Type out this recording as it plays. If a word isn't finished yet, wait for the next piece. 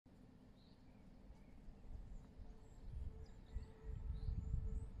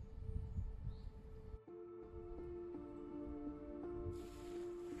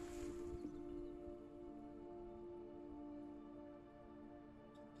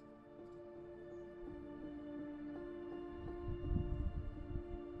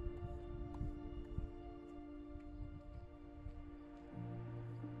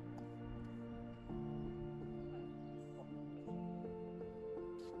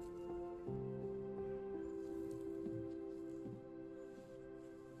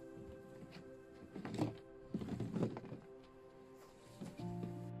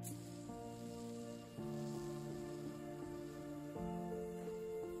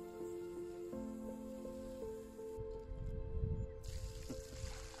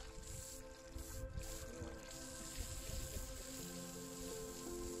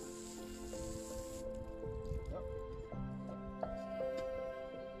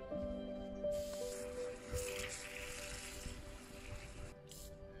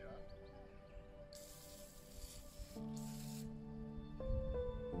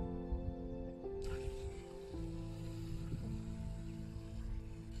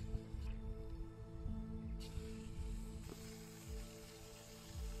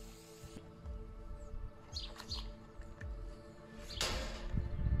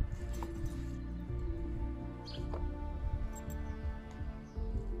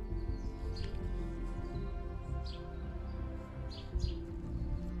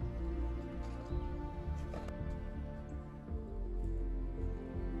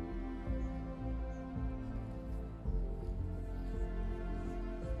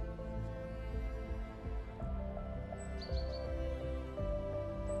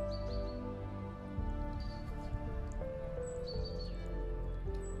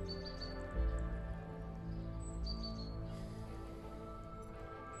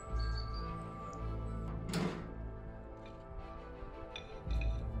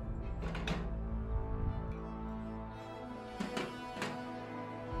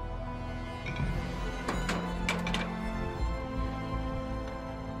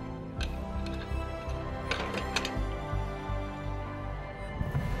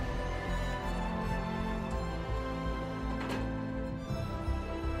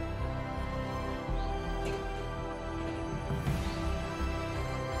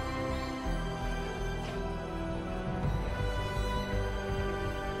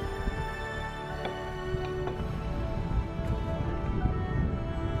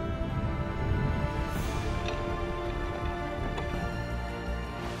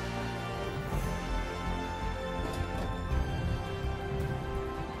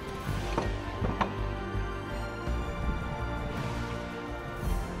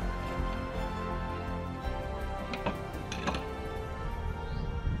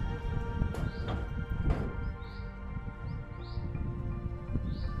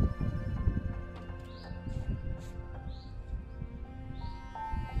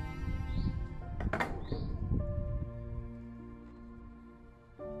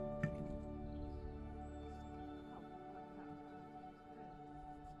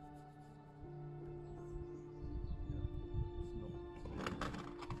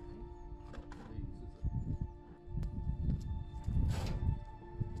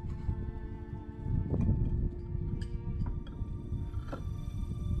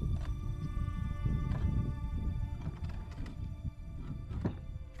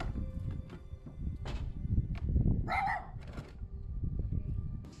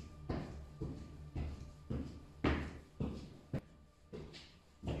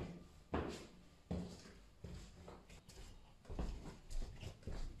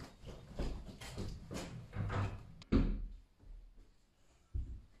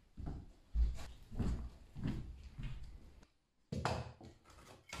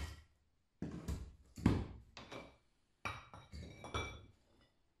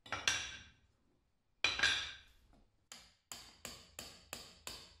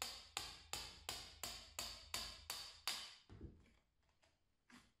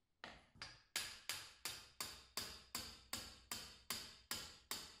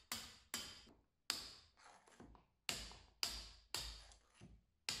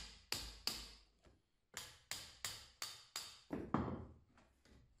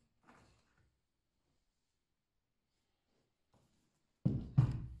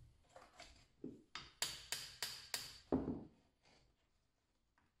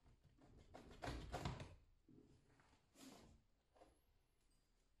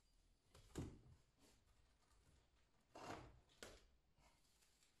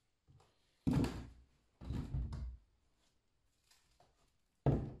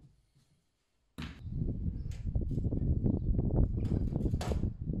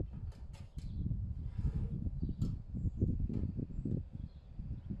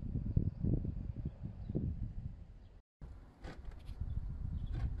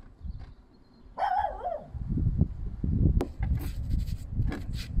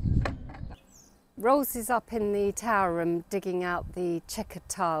Rolls is up in the tower room digging out the checkered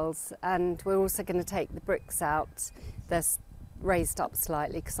tiles, and we're also going to take the bricks out. They're raised up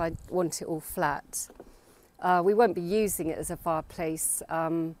slightly because I want it all flat. We won't be using it as a fireplace,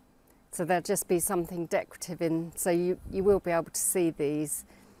 so there'll just be something decorative in, so you will be able to see these.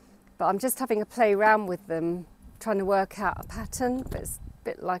 But I'm just having a play around with them, trying to work out a pattern, but it's a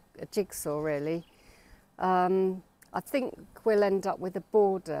bit like a jigsaw really. I think we'll end up with a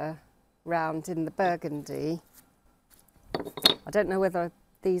border round in the burgundy. I don't know whether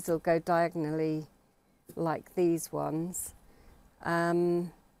these will go diagonally like these ones.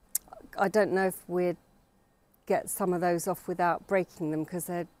 I don't know if we'd get some of those off without breaking them because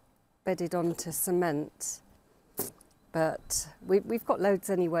they're bedded onto cement, but we've got loads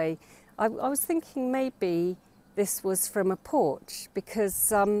anyway. I was thinking maybe this was from a porch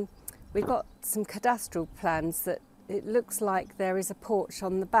because we've got some cadastral plans that it looks like there is a porch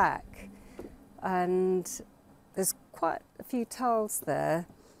on the back, and there's quite a few tiles there.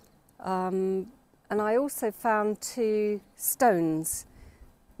 And I also found 2 stones,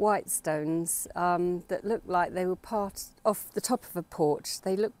 white stones, that look like they were part off the top of a porch.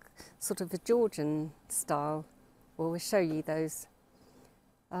 They look sort of a Georgian style. Well, we'll show you those.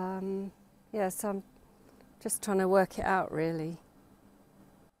 Yeah, so I'm just trying to work it out really.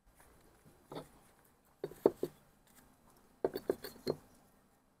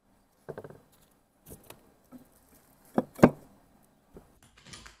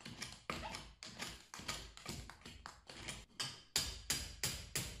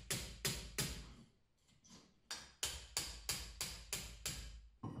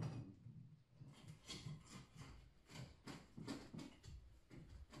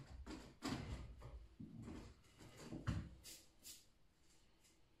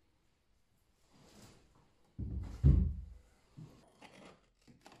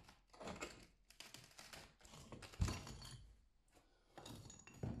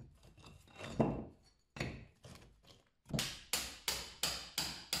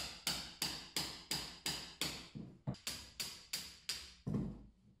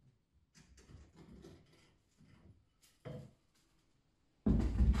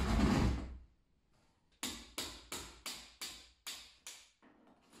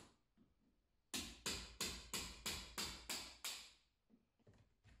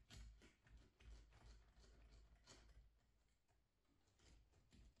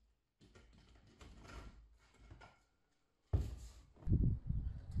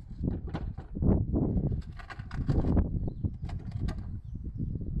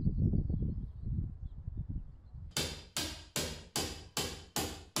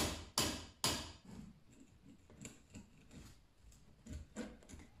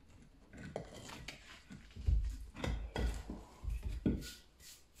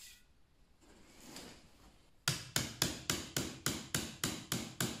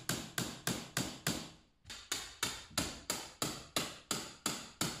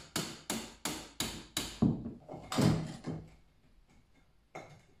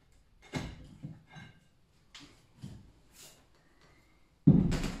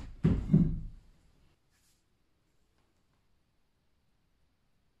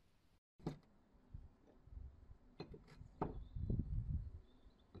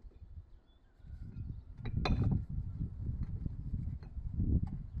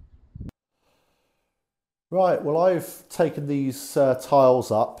 Right, well I've taken these tiles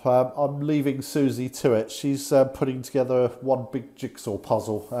up. I'm leaving Susie to it. She's putting together one big jigsaw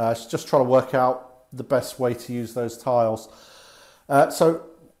puzzle. She's just trying to work out the best way to use those tiles. So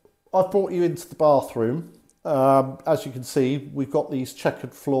I've brought you into the bathroom. As you can see, we've got these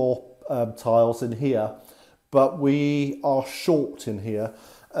checkered floor tiles in here, but we are short in here.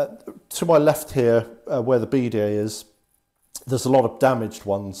 To my left here, where the bidet is, there's a lot of damaged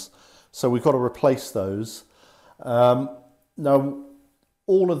ones. So we've got to replace those. Now,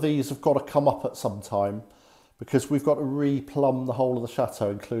 all of these have got to come up at some time because we've got to replumb the whole of the chateau,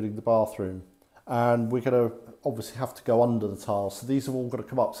 including the bathroom. And we're going to obviously have to go under the tiles. So these have all got to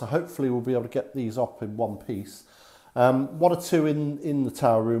come up. So hopefully we'll be able to get these up in one piece. 1 or 2 in the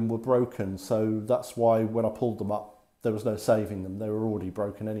tower room were broken. So that's why when I pulled them up, there was no saving them. They were already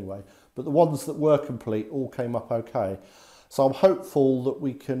broken anyway. But the ones that were complete all came up okay. So I'm hopeful that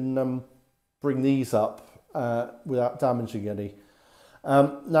we can bring these up without damaging any.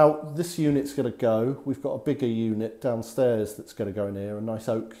 Now this unit's going to go. We've got a bigger unit downstairs that's going to go in here, a nice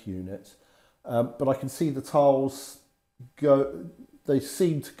oak unit. But I can see the tiles go, they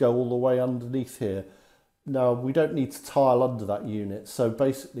seem to go all the way underneath here. Now we don't need to tile under that unit, so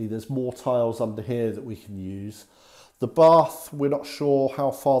basically there's more tiles under here that we can use. The bath, we're not sure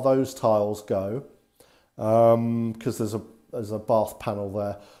how far those tiles go. because there's a bath panel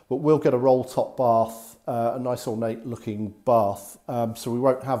there. But we'll get a roll top bath, a nice ornate looking bath, so we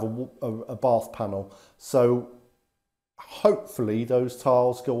won't have a bath panel. So hopefully those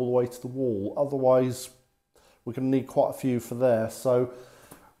tiles go all the way to the wall. Otherwise, we're going to need quite a few for there. So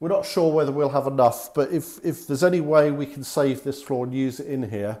we're not sure whether we'll have enough, but if there's any way we can save this floor and use it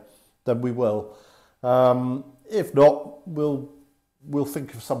in here, then we will. If not, we'll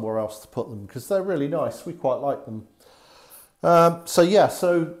think of somewhere else to put them, because they're really nice. We quite like them. So yeah,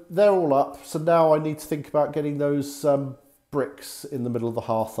 so they're all up. So now I need to think about getting those bricks in the middle of the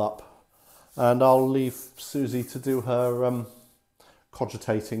hearth up, and I'll leave Susie to do her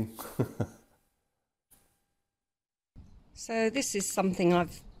cogitating. So this is something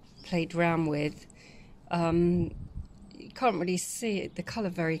I've played around with. You can't really see it, the colour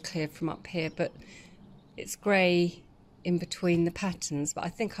very clear from up here, but it's grey in between the patterns. But I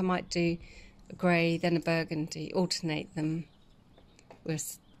think I might do a grey, then a burgundy, alternate them.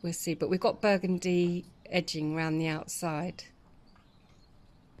 We'll see. But we've got burgundy edging around the outside.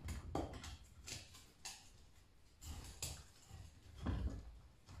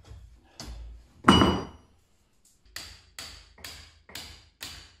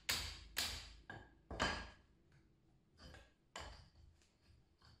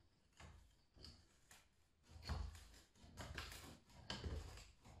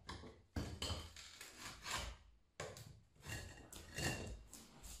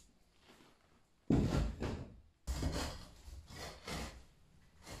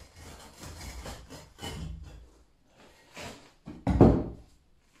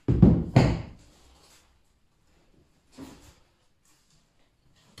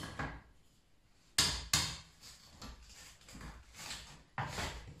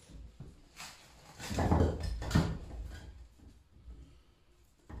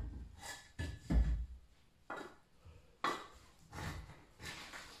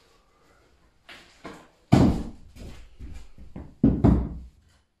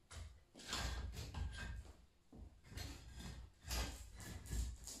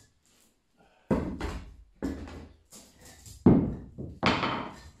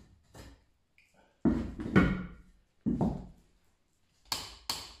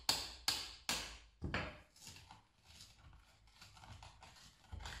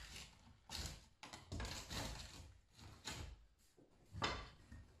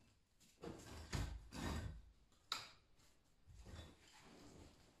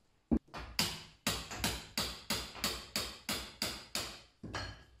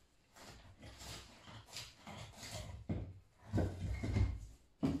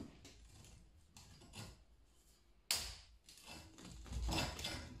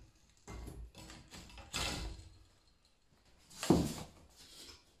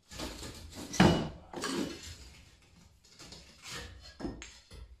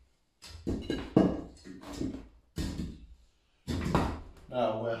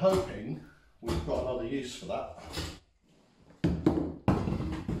 Now we're hoping we've got another use for that.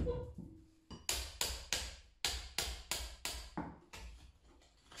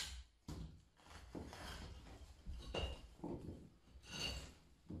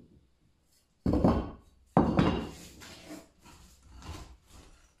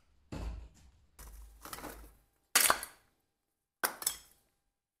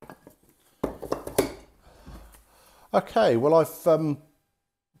 Okay, well I've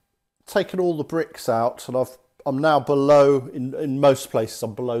taken all the bricks out, and I'm now below, in most places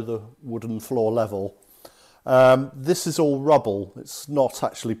I'm below the wooden floor level. This is all rubble, it's not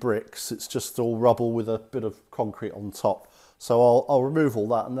actually bricks, it's just all rubble with a bit of concrete on top. So I'll remove all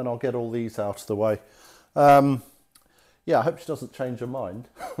that and then I'll get all these out of the way. Yeah, I hope she doesn't change her mind.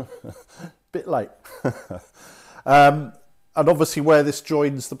 Bit late. And obviously where this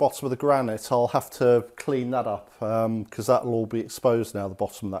joins the bottom of the granite, I'll have to clean that up, because that'll all be exposed now, the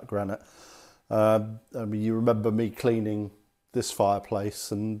bottom of that granite. I mean, you remember me cleaning this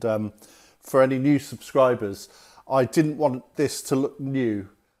fireplace, and for any new subscribers, I didn't want this to look new.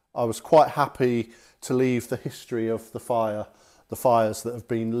 I was quite happy to leave the history of the fires that have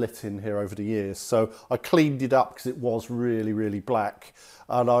been lit in here over the years. So I cleaned it up because it was really, really black,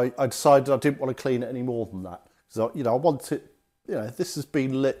 and I decided I didn't want to clean it any more than that. So, you know, I want it, you know, this has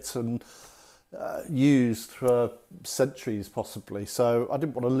been lit and used for centuries possibly, so I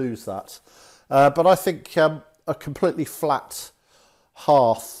didn't want to lose that. But I think a completely flat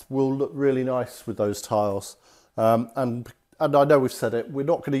hearth will look really nice with those tiles. And I know we've said it, we're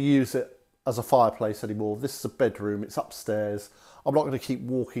not going to use it as a fireplace anymore. This is a bedroom, it's upstairs. I'm not going to keep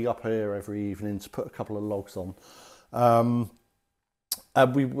walking up here every evening to put a couple of logs on.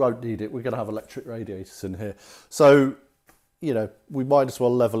 And we won't need it. We're going to have electric radiators in here. So, you know, we might as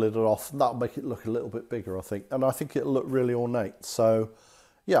well level it off, and that'll make it look a little bit bigger, I think. And I think it'll look really ornate. So,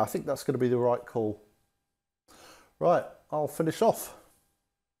 yeah, I think that's going to be the right call. Right, I'll finish off.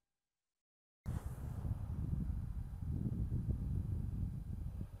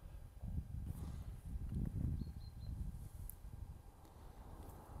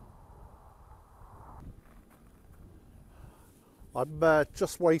 I'm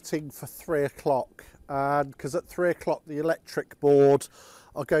just waiting for 3 o'clock, and because at 3 o'clock the electric board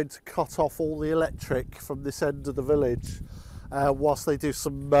are going to cut off all the electric from this end of the village whilst they do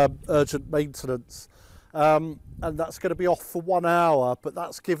some urgent maintenance. And that's going to be off for 1 hour, but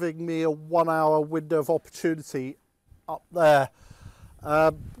that's giving me a 1 hour window of opportunity up there.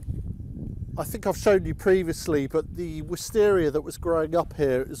 I think I've shown you previously, but the wisteria that was growing up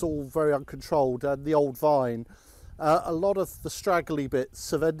here is all very uncontrolled, and the old vine. A lot of the straggly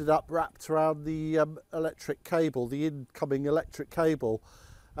bits have ended up wrapped around the electric cable, the incoming electric cable,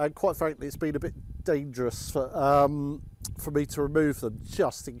 and quite frankly it's been a bit dangerous for me to remove them,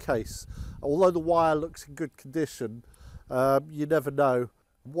 just in case. Although the wire looks in good condition, you never know.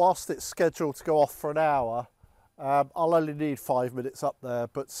 Whilst it's scheduled to go off for an hour, I'll only need 5 minutes up there,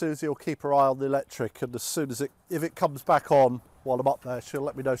 but Susie will keep her eye on the electric, and as soon as if it comes back on while I'm up there, she'll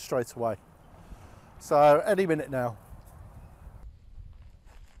let me know straight away. So any minute now.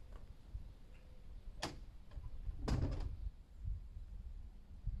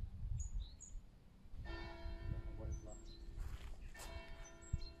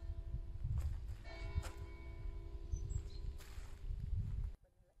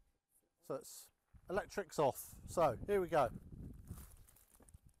 So it's electric's off. So here we go.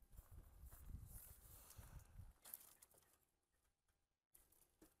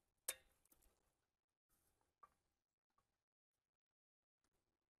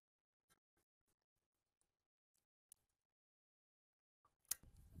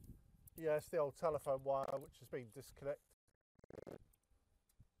 Yeah, it's the old telephone wire which has been disconnected.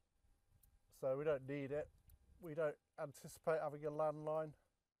 So we don't need it. We don't anticipate having a landline.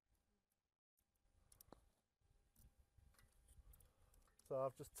 So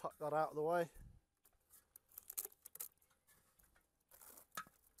I've just tucked that out of the way.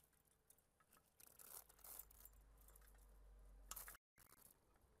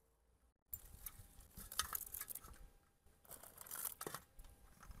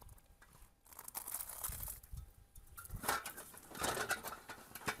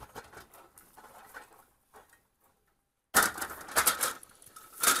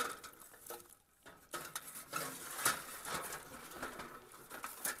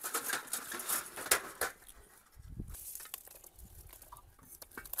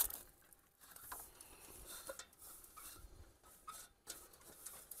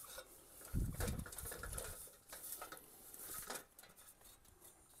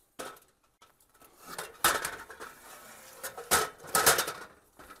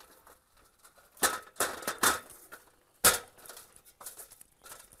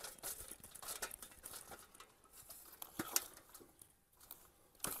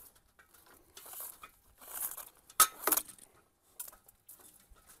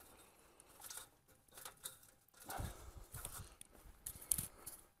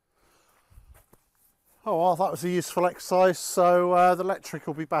 Oh well, that was a useful exercise. So the electric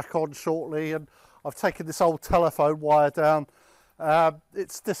will be back on shortly, and I've taken this old telephone wire down.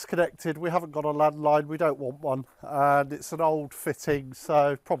 It's disconnected. We haven't got a landline. We don't want one, and it's an old fitting,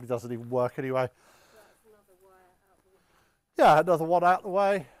 so it probably doesn't even work anyway. Yeah, another one out the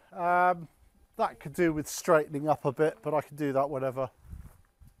way. That could do with straightening up a bit, but I can do that whenever.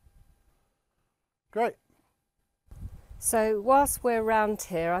 Great. So whilst we're around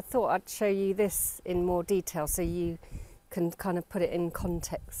here, I thought I'd show you this in more detail so you can kind of put it in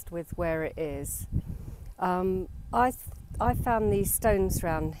context with where it is. I found these stones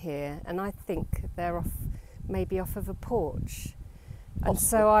around here, and I think they're maybe off of a porch. And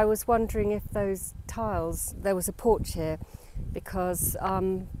so I was wondering if those tiles, there was a porch here, because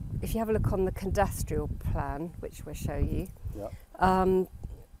if you have a look on the cadastral plan, which we'll show you,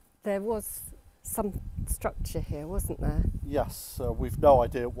 there was some structure here, wasn't there? Yes, we've no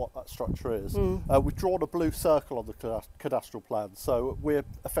idea what that structure is. We've drawn a blue circle on the cadastral plan, so we're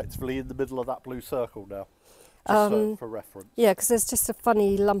effectively in the middle of that blue circle now, just for reference. Yeah, because there's just a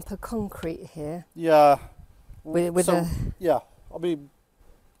funny lump of concrete here. Yeah. Yeah, I mean,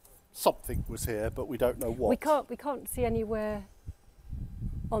 something was here, but we don't know what. We can't see anywhere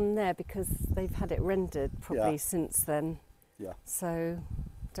on there because they've had it rendered probably since then. Yeah. So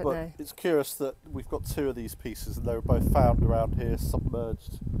don't But know. it's curious that we've got two of these pieces and they were both found around here,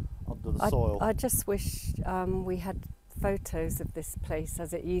 submerged under the soil. I just wish we had photos of this place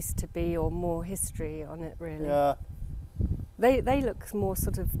as it used to be, or more history on it, really. Yeah. They look more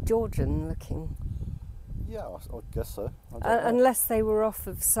sort of Georgian looking. Yeah, I guess so. I don't know. Unless they were off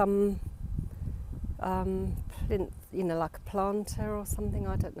of some plinth, you know, like a planter or something,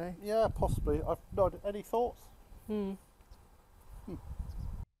 I don't know. Yeah, possibly. I've not any thoughts.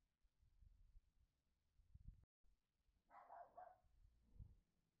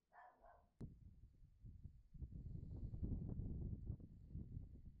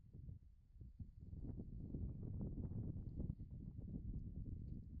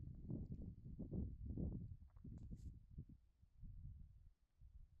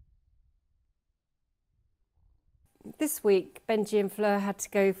 This week, Benji and Fleur had to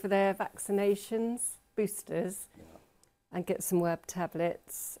go for their vaccinations, boosters, and get some herb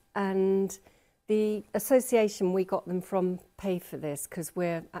tablets. And the association we got them from pay for this because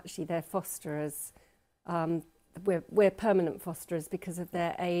we're actually their fosterers. We're permanent fosterers because of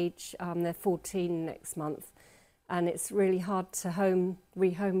their age. They're 14 next month, and it's really hard to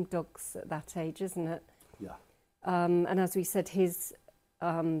rehome dogs at that age, isn't it? Yeah. And as we said,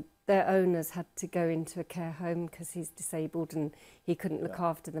 their owners had to go into a care home because he's disabled and he couldn't look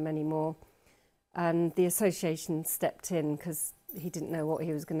after them anymore. And the association stepped in because he didn't know what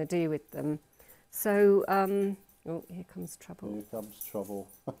he was going to do with them. So, oh, here comes trouble. Here comes trouble.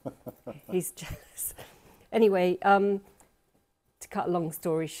 He's jealous. Anyway, to cut a long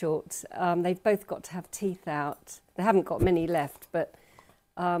story short, they've both got to have teeth out. They haven't got many left, but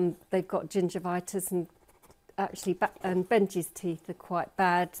they've got gingivitis and actually and Benji's teeth are quite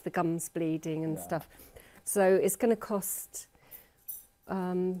bad, the gum's bleeding and stuff. So it's going to cost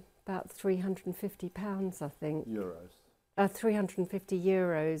about £350, I think. Euros. 350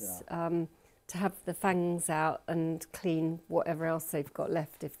 euros to have the fangs out and clean whatever else they've got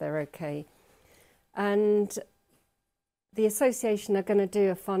left if they're okay. And the association are going to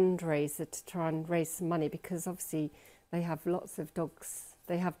do a fundraiser to try and raise some money because obviously they have lots of dogs.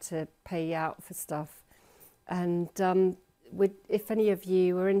 They have to pay out for stuff. And if any of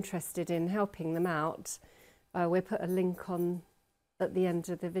you are interested in helping them out, we'll put a link on at the end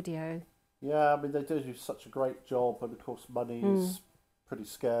of the video. Yeah, I mean, they do such a great job, and of course money is pretty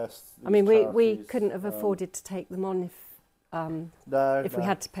scarce. I mean, we couldn't have afforded to take them on if we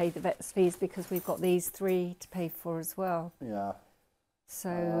had to pay the vet's fees because we've got these three to pay for as well. Yeah.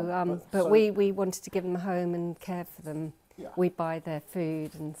 So, but we wanted to give them a home and care for them. Yeah. We buy their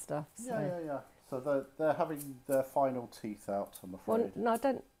food and stuff. So. Yeah. So they're having their final teeth out, I'm afraid. Well, no, I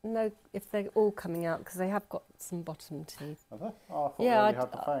don't know if they're all coming out because they have got some bottom teeth. Have they? Oh, I thought they only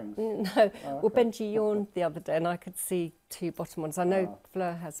had the fangs. No. Oh, okay. Well, Benji yawned the other day and I could see two bottom ones. I know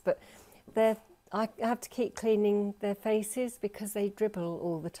Fleur has, but I have to keep cleaning their faces because they dribble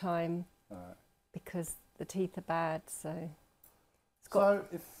all the time because the teeth are bad. So it's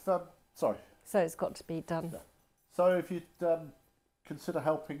got to be done. Yeah. So if you'd consider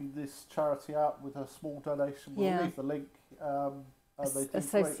helping this charity out with a small donation, we'll leave the link. They do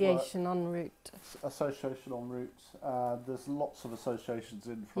Association en route. Association en route. There's lots of associations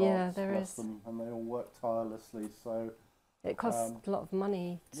in France, there is. them, and they all work tirelessly. So it costs a lot of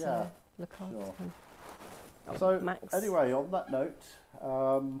money to look after them. So Max. Anyway, on that note,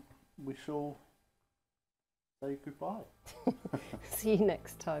 we shall say goodbye. See you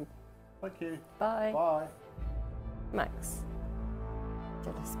next time. Thank you. Bye. Bye. Max.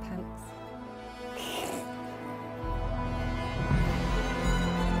 Jealous pants.